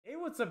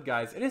What's up,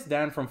 guys? It is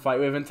Dan from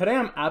FightWave, and today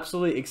I'm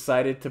absolutely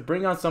excited to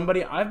bring on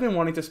somebody I've been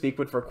wanting to speak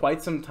with for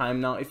quite some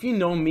time now. If you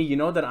know me, you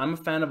know that I'm a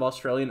fan of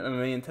Australian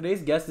MMA, and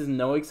today's guest is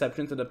no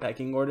exception to the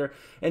pecking order.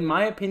 In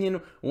my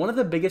opinion, one of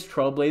the biggest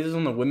trailblazers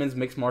on the women's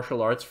mixed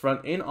martial arts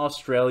front in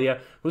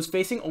Australia, who's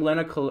facing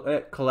Olena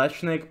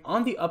Kolesnik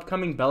on the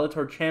upcoming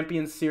Bellator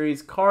Champions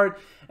Series card,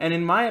 and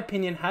in my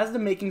opinion, has the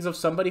makings of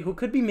somebody who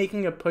could be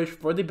making a push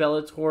for the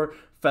Bellator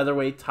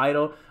featherweight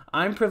title.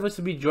 I'm privileged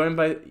to be joined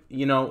by,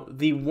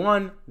 the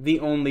one,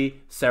 the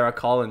only Sara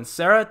Collins.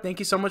 Sara, thank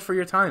you so much for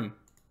your time.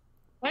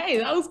 Hey,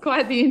 that was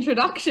quite the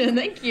introduction.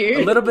 Thank you.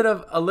 A little bit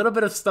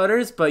of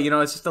stutters, but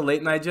it's just a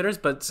late night jitters.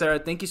 But Sara,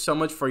 thank you so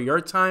much for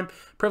your time.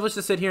 Privileged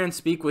to sit here and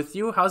speak with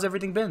you. How's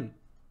everything been?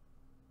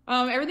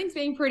 Everything's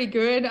been pretty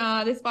good.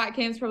 This fight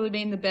camp's probably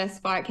been the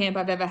best fight camp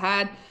I've ever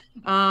had.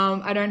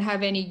 I don't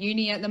have any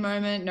uni at the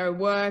moment, no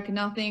work,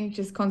 nothing,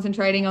 just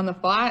concentrating on the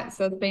fight.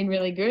 So it's been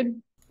really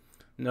good.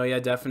 No, yeah,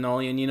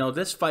 definitely. And,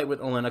 this fight with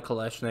Olena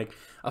Kolesnik,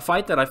 a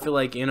fight that I feel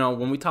like,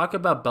 when we talk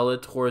about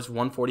Bellator's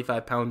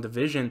 145-pound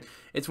division,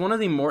 it's one of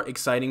the more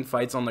exciting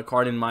fights on the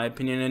card, in my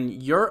opinion.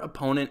 And your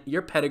opponent,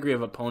 your pedigree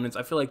of opponents,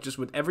 I feel like just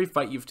with every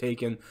fight you've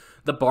taken,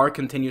 the bar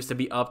continues to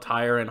be upped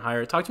higher and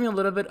higher. Talk to me a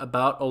little bit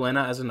about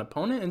Olena as an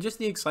opponent and just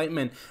the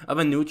excitement of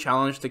a new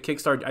challenge to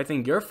kickstart, I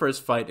think, your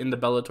first fight in the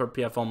Bellator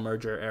PFL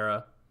merger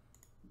era.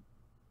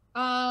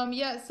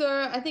 Yeah, so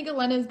I think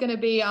Olena's going to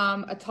be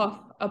a tough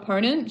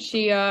opponent.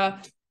 She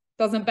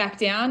doesn't back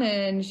down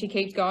and she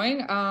keeps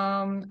going.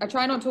 I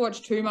try not to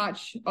watch too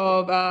much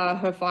of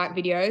her fight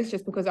videos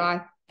just because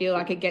I feel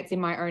like it gets in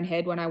my own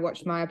head when I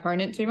watch my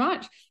opponent too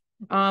much.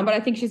 But I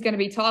think she's going to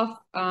be tough.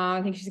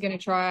 I think she's going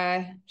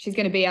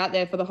to be out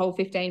there for the whole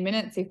 15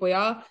 minutes if we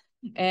are,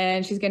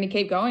 and she's going to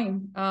keep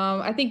going.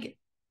 I think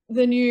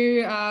the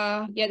new,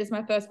 this is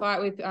my first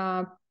fight with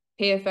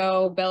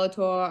PFL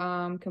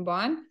Bellator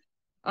combined.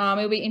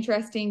 It'll be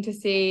interesting to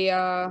see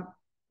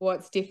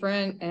what's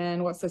different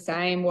and what's the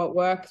same, what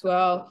works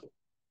well.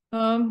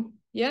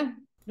 Yeah,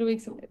 it'll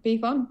be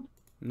fun.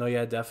 No,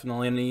 yeah,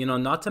 definitely.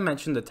 And, not to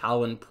mention the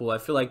talent pool. I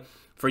feel like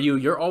for you,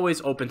 you're always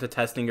open to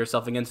testing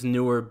yourself against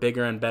newer,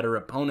 bigger, and better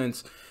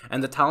opponents.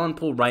 And the talent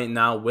pool right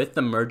now with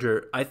the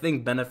merger, I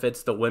think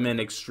benefits the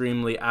women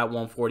extremely at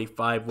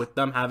 145, with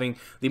them having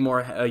the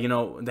more,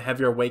 the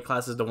heavier weight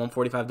classes, the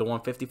 145 to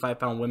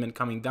 155-pound women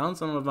coming down,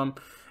 some of them,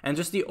 and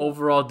just the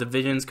overall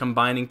divisions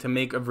combining to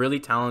make a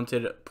really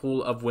talented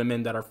pool of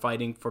women that are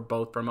fighting for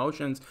both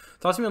promotions.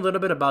 Talk to me a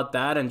little bit about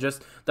that and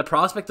just the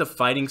prospect of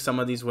fighting some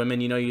of these women.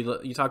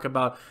 You talk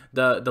about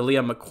the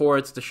Leah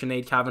McCourts, the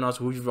Sinead Kavanaghs,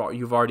 who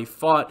you've already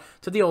fought,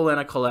 to the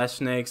Olena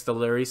Kolesniks, the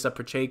Larissa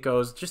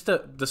Pacheco's, just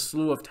the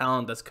slew of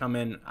talent that's come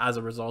in as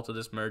a result of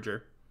this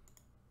merger.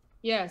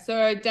 Yeah,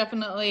 so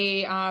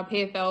definitely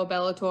PFL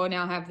Bellator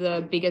now have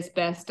the biggest,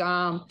 best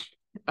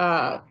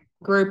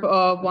group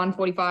of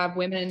 145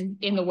 women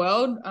in the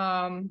world.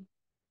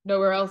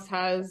 Nowhere else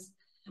has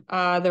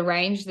the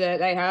range that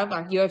they have.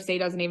 Like UFC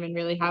doesn't even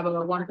really have a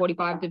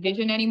 145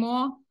 division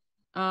anymore.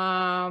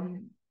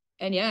 And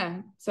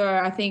yeah, so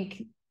I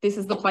think this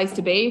is the place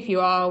to be if you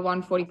are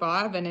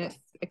 145, and it's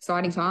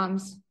exciting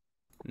times.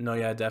 No,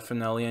 yeah,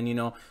 definitely.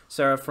 And,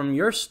 Sara, from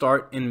your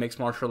start in mixed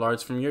martial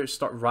arts, from your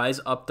rise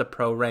up the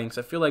pro ranks,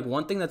 I feel like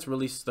one thing that's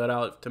really stood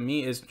out to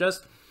me is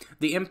just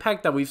the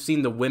impact that we've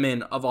seen the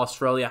women of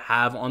Australia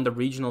have on the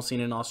regional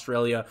scene in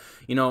Australia.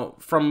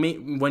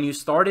 From when you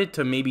started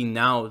to maybe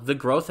now, the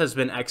growth has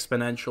been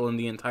exponential in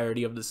the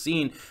entirety of the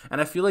scene. And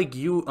I feel like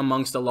you,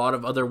 amongst a lot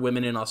of other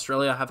women in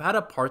Australia, have had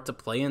a part to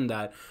play in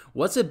that.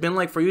 What's it been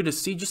like for you to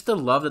see just the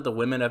love that the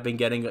women have been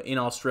getting in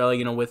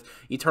Australia, with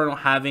Eternal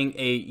having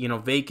a,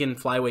 vacant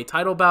flyweight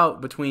title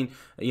bout between,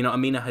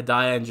 Amina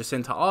Hedaya and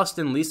Jacinta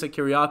Austin, Lisa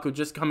Kiriakou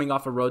just coming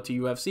off a road to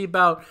UFC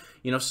bout,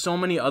 so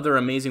many other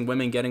amazing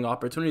women getting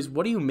opportunities.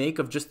 What do you make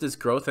of just this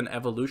growth and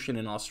evolution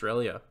in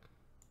Australia?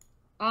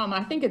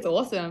 I think it's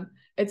awesome.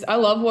 I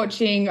love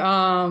watching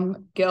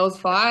girls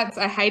fights.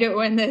 I hate it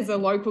when there's a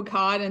local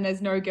card and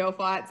there's no girl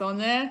fights on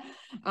there.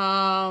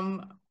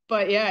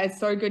 But yeah, it's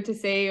so good to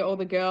see all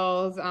the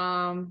girls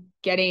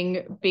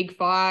getting big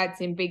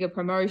fights in bigger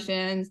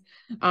promotions.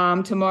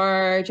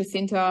 Tomorrow,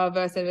 Jacinta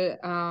versus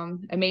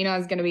Amina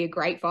is going to be a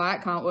great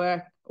fight.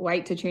 Can't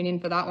wait to tune in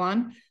for that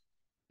one.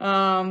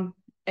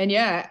 And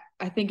yeah,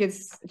 I think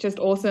it's just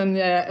awesome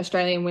that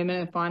Australian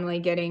women are finally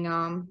getting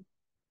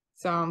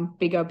some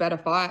bigger, better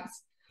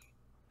fights.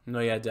 No,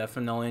 yeah,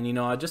 definitely.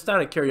 And just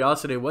out of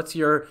curiosity, what's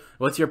your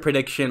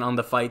prediction on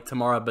the fight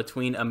tomorrow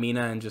between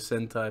Amina and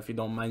Jacinta, if you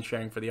don't mind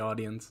sharing for the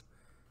audience?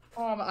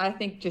 I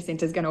think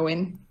Jacinta's gonna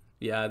win.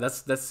 Yeah,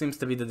 that seems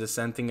to be the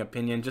dissenting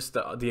opinion, just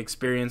the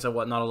experience of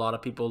what not a lot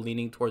of people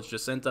leaning towards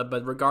Jacinta.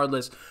 But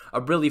regardless, a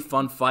really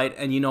fun fight.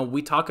 And,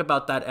 we talk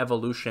about that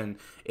evolution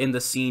in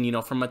the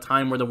scene, from a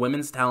time where the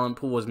women's talent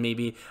pool was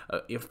maybe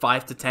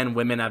 5 to 10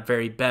 women at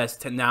very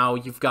best, to now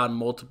you've got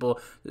multiple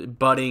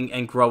budding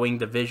and growing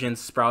divisions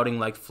sprouting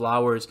like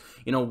flowers.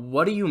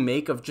 What do you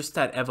make of just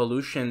that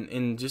evolution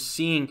in just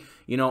seeing,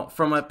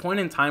 from a point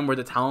in time where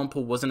the talent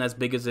pool wasn't as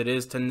big as it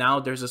is to now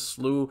there's a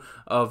slew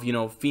of,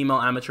 female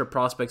amateur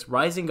prospects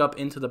rising up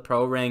into the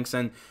pro ranks,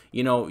 and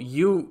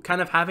you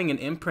kind of having an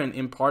imprint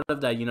in part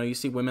of that. You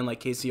see women like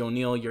Casey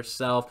O'Neill,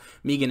 yourself,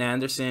 Megan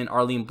Anderson,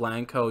 Arlene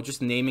Blanco,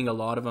 just naming a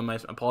lot of them.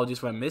 Apologies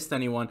if I missed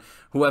anyone,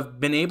 who have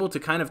been able to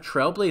kind of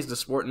trailblaze the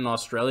sport in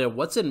Australia.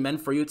 What's it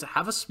meant for you to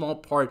have a small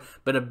part,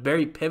 but a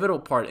very pivotal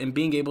part in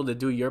being able to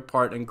do your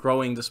part in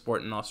growing the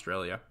sport in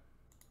Australia?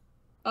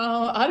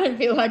 Oh, I don't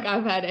feel like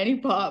I've had any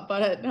part,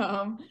 but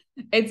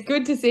it's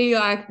good to see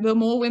like the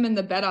more women,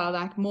 the better,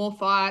 like more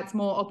fights,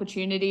 more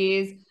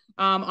opportunities.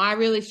 I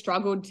really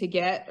struggled to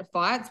get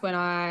fights when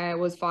I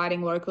was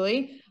fighting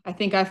locally. I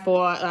think I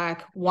fought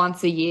like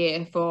once a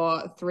year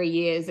for 3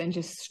 years and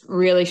just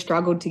really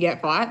struggled to get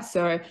fights.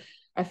 So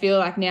I feel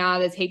like now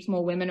there's heaps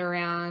more women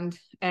around,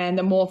 and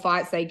the more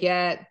fights they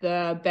get,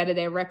 the better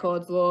their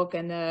records look,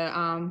 and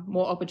the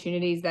more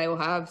opportunities they will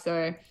have.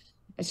 So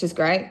it's just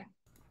great.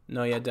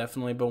 No, yeah,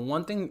 definitely. But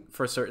one thing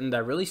for certain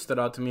that really stood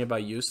out to me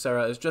about you,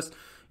 Sarah, is just,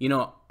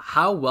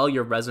 how well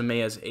your resume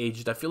has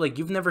aged. I feel like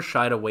you've never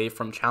shied away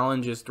from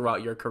challenges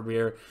throughout your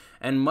career,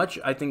 and much,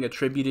 I think,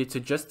 attributed to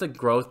just the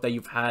growth that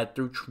you've had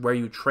through where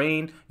you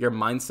train, your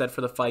mindset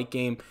for the fight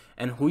game,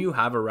 and who you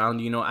have around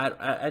you.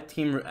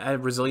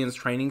 At Resilience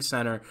Training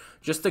Center,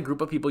 just the group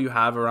of people you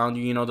have around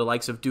you, the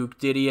likes of Duke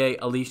Didier,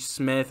 Alish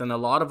Smith, and a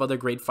lot of other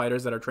great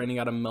fighters that are training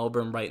out of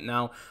Melbourne right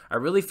now. I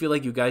really feel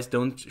like you guys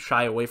don't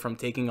shy away from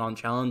taking on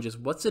challenges.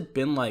 What's it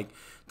been like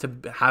to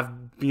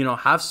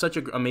have such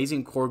an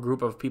amazing core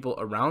group of people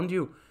around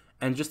you,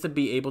 and just to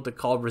be able to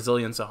call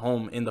Resilience a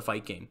home in the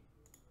fight game?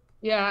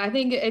 Yeah, I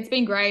think it's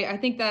been great. I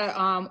think that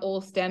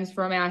all stems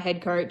from our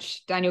head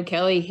coach, Daniel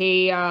Kelly.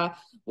 He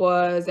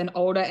was an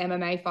older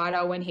MMA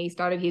fighter when he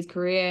started his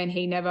career, and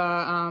he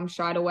never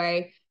shied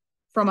away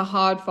from a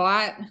hard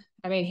fight.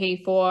 I mean,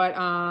 he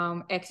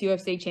fought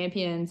ex-UFC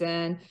champions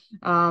and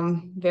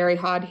very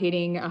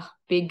hard-hitting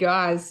big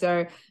guys.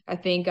 So I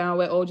think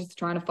we're all just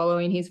trying to follow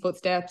in his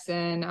footsteps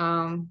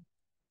and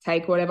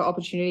take whatever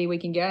opportunity we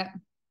can get.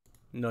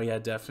 No, yeah,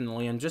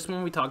 definitely. And just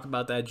when we talk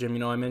about that,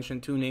 Jim, I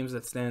mentioned two names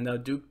that stand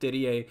out, Duke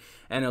Didier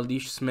and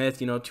Alish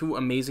Smith, two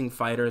amazing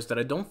fighters that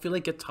I don't feel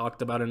like get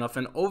talked about enough.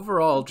 And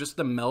overall, just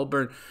the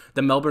Melbourne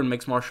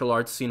mixed martial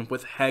arts scene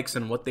with Hex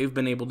and what they've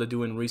been able to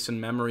do in recent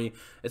memory,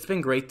 it's been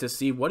great to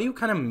see. What do you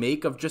kind of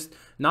make of just,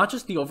 not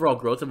just the overall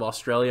growth of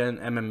Australia and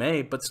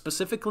MMA, but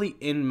specifically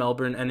in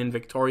Melbourne and in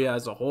Victoria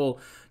as a whole,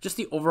 just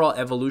the overall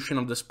evolution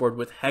of the sport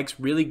with Hex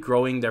really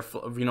growing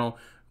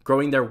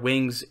their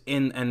wings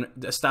in and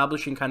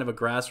establishing kind of a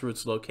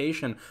grassroots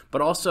location, but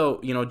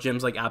also,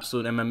 gyms like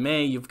Absolute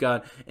MMA, you've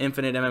got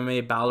Infinite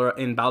MMA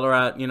in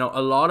Ballarat,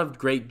 a lot of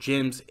great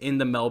gyms in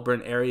the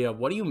Melbourne area.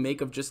 What do you make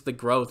of just the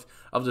growth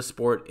of the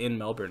sport in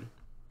Melbourne?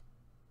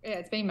 Yeah,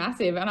 it's been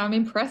massive, and I'm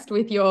impressed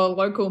with your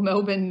local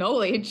Melbourne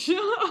knowledge.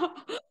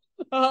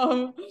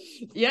 um,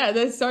 yeah,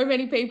 there's so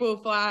many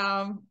people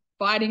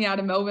fighting out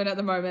of Melbourne at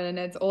the moment, and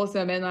it's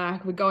awesome. And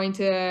like we're going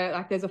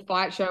to there's a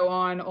fight show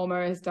on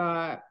almost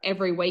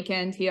every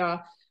weekend here,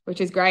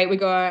 which is great. We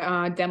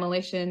got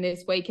Demolition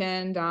this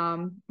weekend.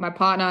 My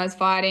partner is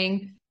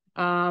fighting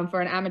for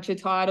an amateur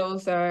title,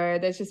 so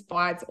there's just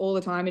fights all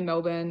the time in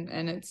Melbourne,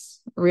 and it's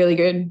really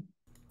good.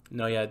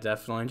 No, yeah,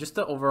 definitely. And just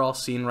the overall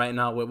scene right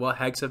now with what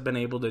Hex have been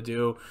able to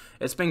do,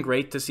 it's been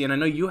great to see. And I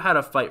know you had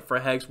a fight for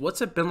Hex. What's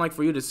it been like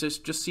for you to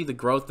just see the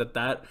growth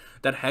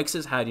that Hex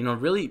has had,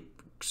 really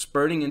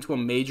spurting into a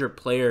major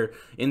player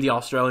in the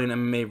Australian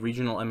MMA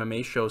regional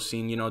MMA show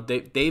scene?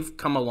 They've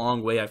come a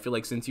long way, I feel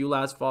like, since you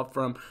last fought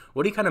from.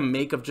 What do you kind of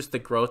make of just the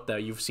growth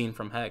that you've seen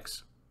from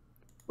Hex?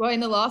 Well, in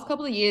the last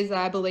couple of years,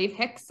 I believe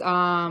Hex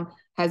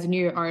has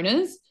new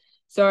owners.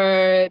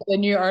 So the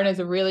new owners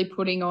are really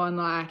putting on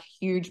like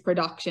huge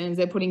productions.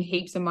 They're putting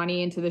heaps of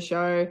money into the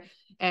show.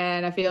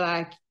 And I feel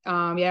like,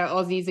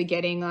 Aussies are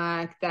getting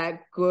like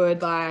that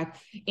good, like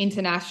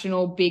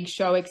international big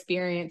show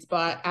experience,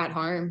 but at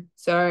home.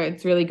 So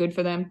it's really good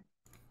for them.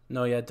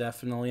 No, yeah,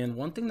 definitely. And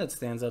one thing that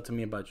stands out to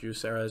me about you,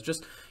 Sarah, is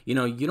just, you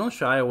don't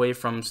shy away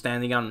from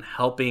standing out and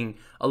helping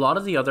a lot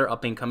of the other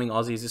up-and-coming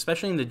Aussies,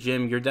 especially in the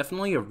gym. You're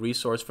definitely a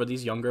resource for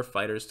these younger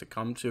fighters to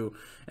come to.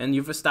 And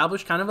you've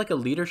established kind of like a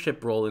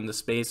leadership role in the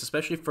space,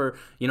 especially for,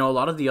 a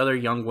lot of the other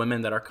young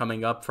women that are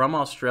coming up from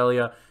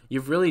Australia.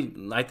 You've really,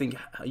 I think,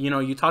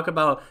 you talk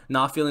about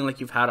not feeling like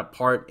you've had a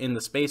part in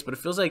the space, but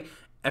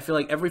I feel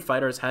like every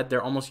fighter has had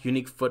their almost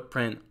unique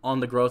footprint on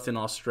the growth in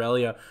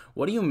Australia.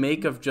 What do you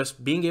make of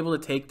just being able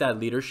to take that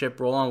leadership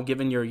role on,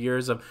 given your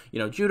years of,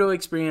 judo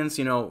experience,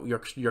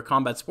 your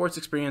combat sports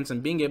experience,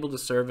 and being able to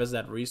serve as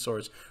that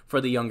resource for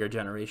the younger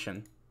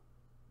generation?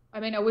 I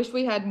mean, I wish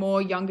we had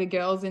more younger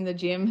girls in the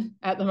gym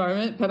at the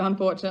moment, but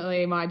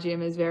unfortunately my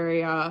gym is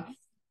very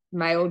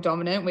male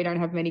dominant. We don't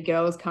have many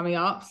girls coming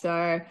up.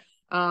 So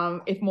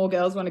if more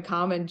girls want to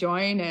come and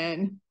join,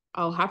 and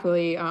I'll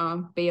happily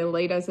be a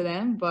leader to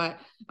them. But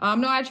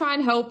no, I try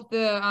and help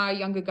the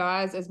younger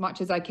guys as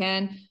much as I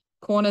can,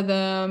 corner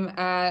them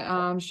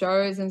at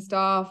shows and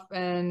stuff,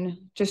 and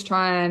just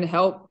try and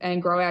help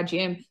and grow our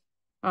gym.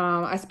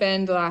 I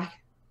spend like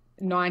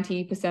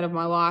 90% of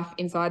my life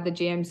inside the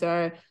gym.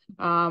 So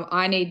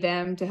I need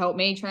them to help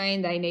me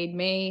train. They need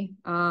me.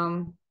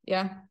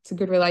 yeah, it's a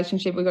good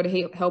relationship. We've got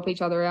to help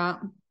each other out.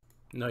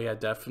 No, yeah,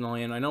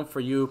 definitely. And I know for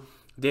you,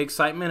 the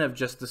excitement of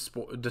just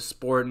the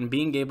sport and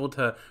being able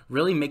to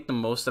really make the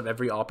most of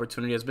every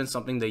opportunity has been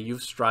something that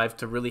you've strived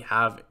to really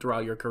have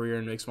throughout your career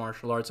in mixed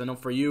martial arts. I know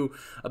for you,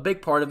 a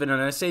big part of it,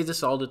 and I say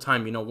this all the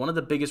time, you know, one of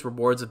the biggest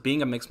rewards of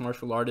being a mixed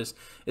martial artist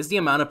is the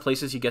amount of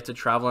places you get to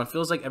travel. And it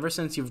feels like ever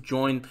since you've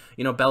joined,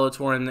 you know,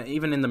 Bellator and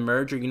even in the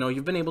merger, you know,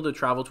 you've been able to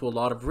travel to a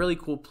lot of really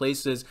cool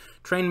places,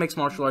 train mixed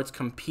martial arts,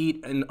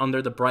 compete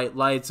under the bright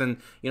lights. And,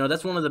 you know,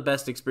 that's one of the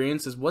best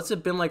experiences. What's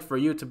it been like for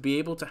you to be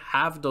able to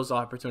have those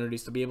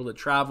opportunities, to be able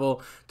to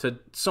travel to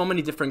so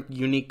many different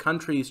unique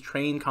countries,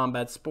 train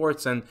combat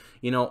sports, and,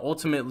 you know,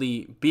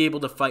 ultimately be able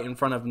to fight in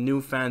front of new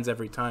fans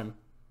every time?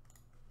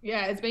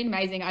 Yeah, it's been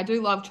amazing. I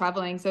do love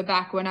traveling. So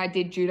back when I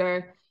did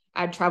judo,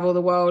 I'd travel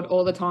the world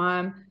all the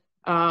time.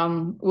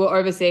 We're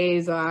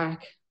overseas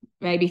like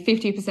maybe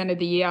 50% of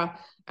the year.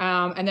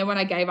 And then when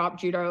I gave up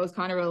judo, it was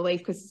kind of a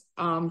relief because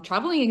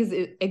traveling is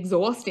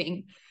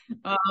exhausting.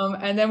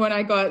 And then when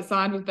I got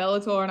signed with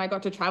Bellator and I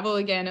got to travel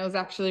again, it was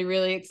actually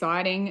really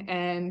exciting.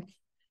 And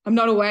I'm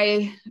not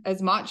away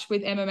as much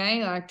with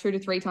MMA, like 2 to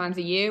 3 times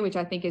a year, which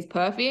I think is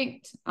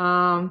perfect.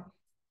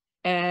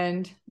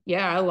 And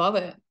yeah, I love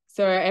it.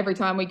 So every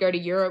time we go to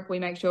Europe, we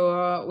make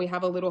sure we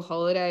have a little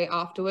holiday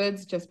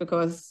afterwards just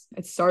because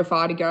it's so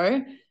far to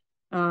go.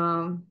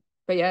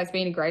 But yeah, it's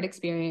been a great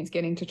experience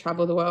getting to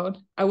travel the world.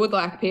 I would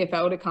like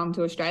PFL to come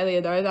to Australia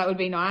though. That would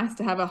be nice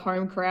to have a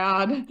home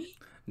crowd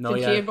No, to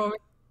yeah. cheer for me.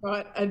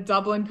 Got a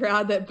Dublin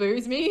crowd that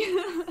boos me.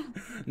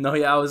 No,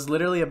 yeah, I was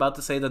literally about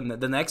to say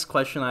that the next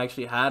question I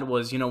actually had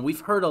was, you know,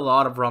 we've heard a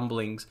lot of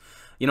rumblings.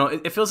 You know,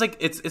 it feels like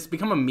it's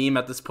become a meme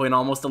at this point,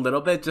 almost a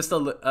little bit, just a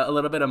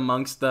little bit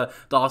amongst the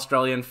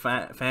Australian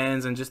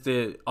fans and just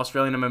the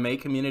Australian MMA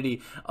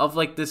community of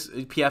like this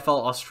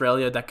PFL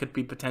Australia that could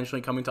be potentially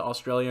coming to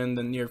Australia in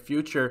the near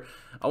future.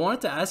 I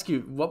wanted to ask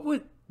you, what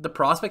would the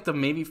prospect of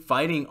maybe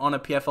fighting on a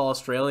PFL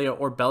Australia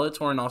or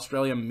Bellator in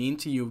Australia mean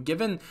to you,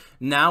 given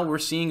now we're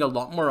seeing a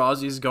lot more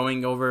Aussies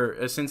going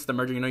over since the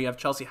merger? You know, you have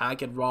Chelsea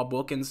Hackett, Rob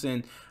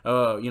Wilkinson,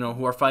 you know,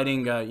 who are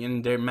fighting,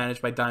 and they're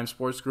managed by Dime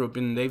Sports Group,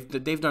 and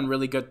they've done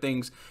really good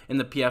things in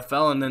the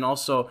PFL. And then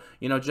also,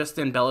 you know, just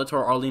in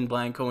Bellator, Arlene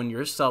Blanco and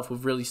yourself,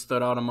 who've really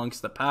stood out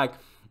amongst the pack.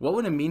 What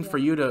would it mean for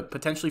you to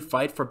potentially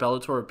fight for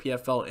Bellator or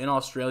PFL in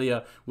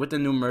Australia with the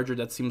new merger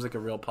that seems like a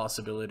real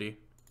possibility?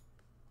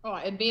 Oh,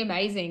 it'd be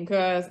amazing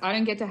because I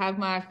don't get to have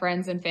my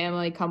friends and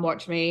family come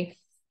watch me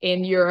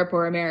in Europe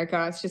or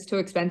America. It's just too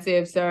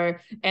expensive. So,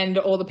 and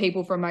all the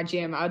people from my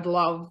gym, I'd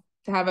love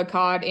to have a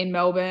card in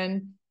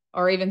Melbourne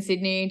or even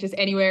Sydney, just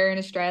anywhere in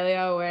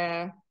Australia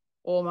where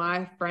all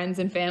my friends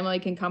and family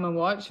can come and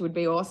watch would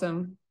be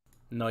awesome.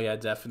 No, yeah,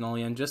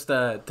 definitely. And just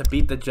to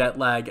beat the jet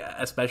lag,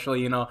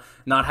 especially, you know,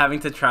 not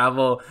having to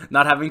travel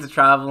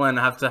and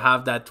have to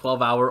have that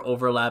 12-hour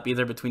overlap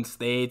either between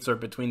states or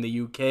between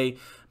the UK.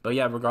 But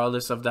yeah,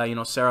 regardless of that, you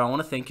know, Sarah, I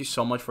want to thank you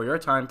so much for your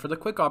time, for the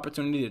quick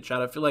opportunity to chat.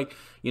 I feel like,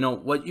 you know,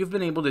 what you've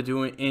been able to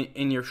do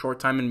in your short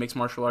time in mixed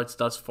martial arts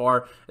thus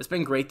far, it's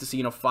been great to see,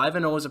 you know,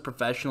 5-0 as a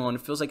professional, and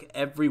it feels like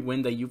every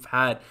win that you've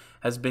had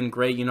has been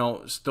great. You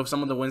know,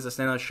 some of the wins that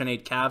stand out: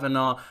 Sinead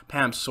Kavanagh,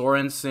 Pam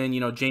Sorensen, you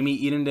know, Jamie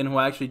Edenden, who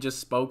I actually just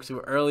spoke to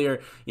earlier.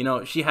 You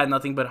know, she had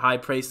nothing but high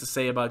praise to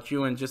say about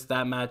you and just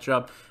that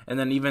matchup. And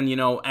then even, you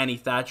know, Annie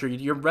Thatcher,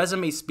 your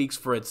resume speaks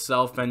for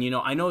itself. And, you know,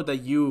 I know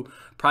that you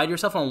pride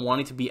yourself on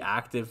wanting to be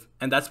active,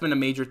 and that's been a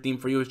major theme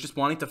for you, is just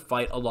wanting to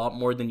fight a lot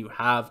more than you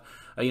have.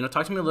 You know,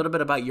 talk to me a little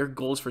bit about your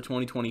goals for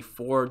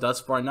 2024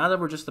 thus far, now that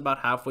we're just about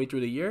halfway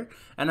through the year,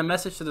 and a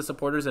message to the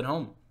supporters at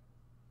home.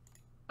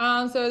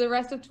 So the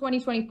rest of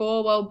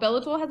 2024, well,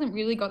 Bellator hasn't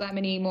really got that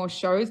many more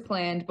shows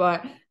planned,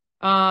 but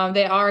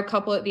there are a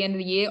couple at the end of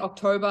the year.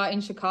 October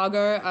in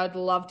Chicago, I'd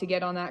love to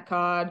get on that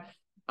card.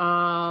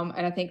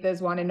 And I think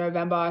there's one in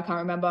November, I can't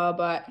remember,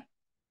 but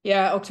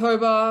yeah,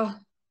 October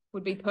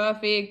would be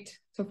perfect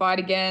to fight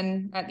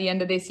again at the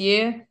end of this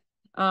year.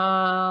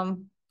 But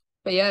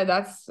yeah,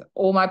 that's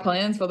all my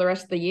plans for the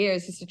rest of the year,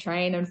 is just to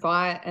train and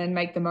fight and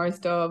make the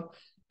most of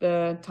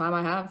the time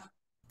I have.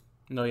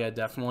 No, yeah,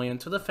 definitely. And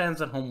to the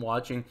fans at home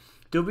watching,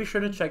 do be sure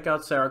to check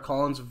out Sarah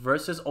Collins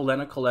versus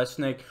Olena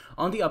Kolesnik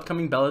on the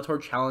upcoming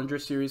Bellator Challenger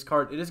Series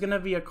card. It is going to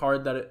be a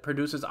card that it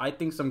produces, I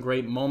think, some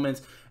great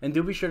moments. And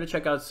do be sure to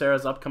check out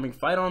Sarah's upcoming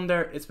fight on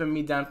there. It's been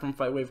me, Dan, from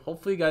FightWave.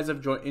 Hopefully you guys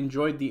have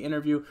enjoyed the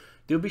interview.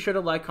 Do be sure to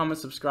like, comment,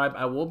 subscribe.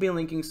 I will be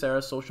linking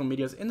Sarah's social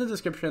medias in the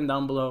description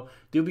down below.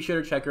 Do be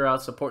sure to check her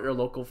out, support your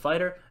local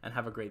fighter, and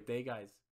have a great day, guys.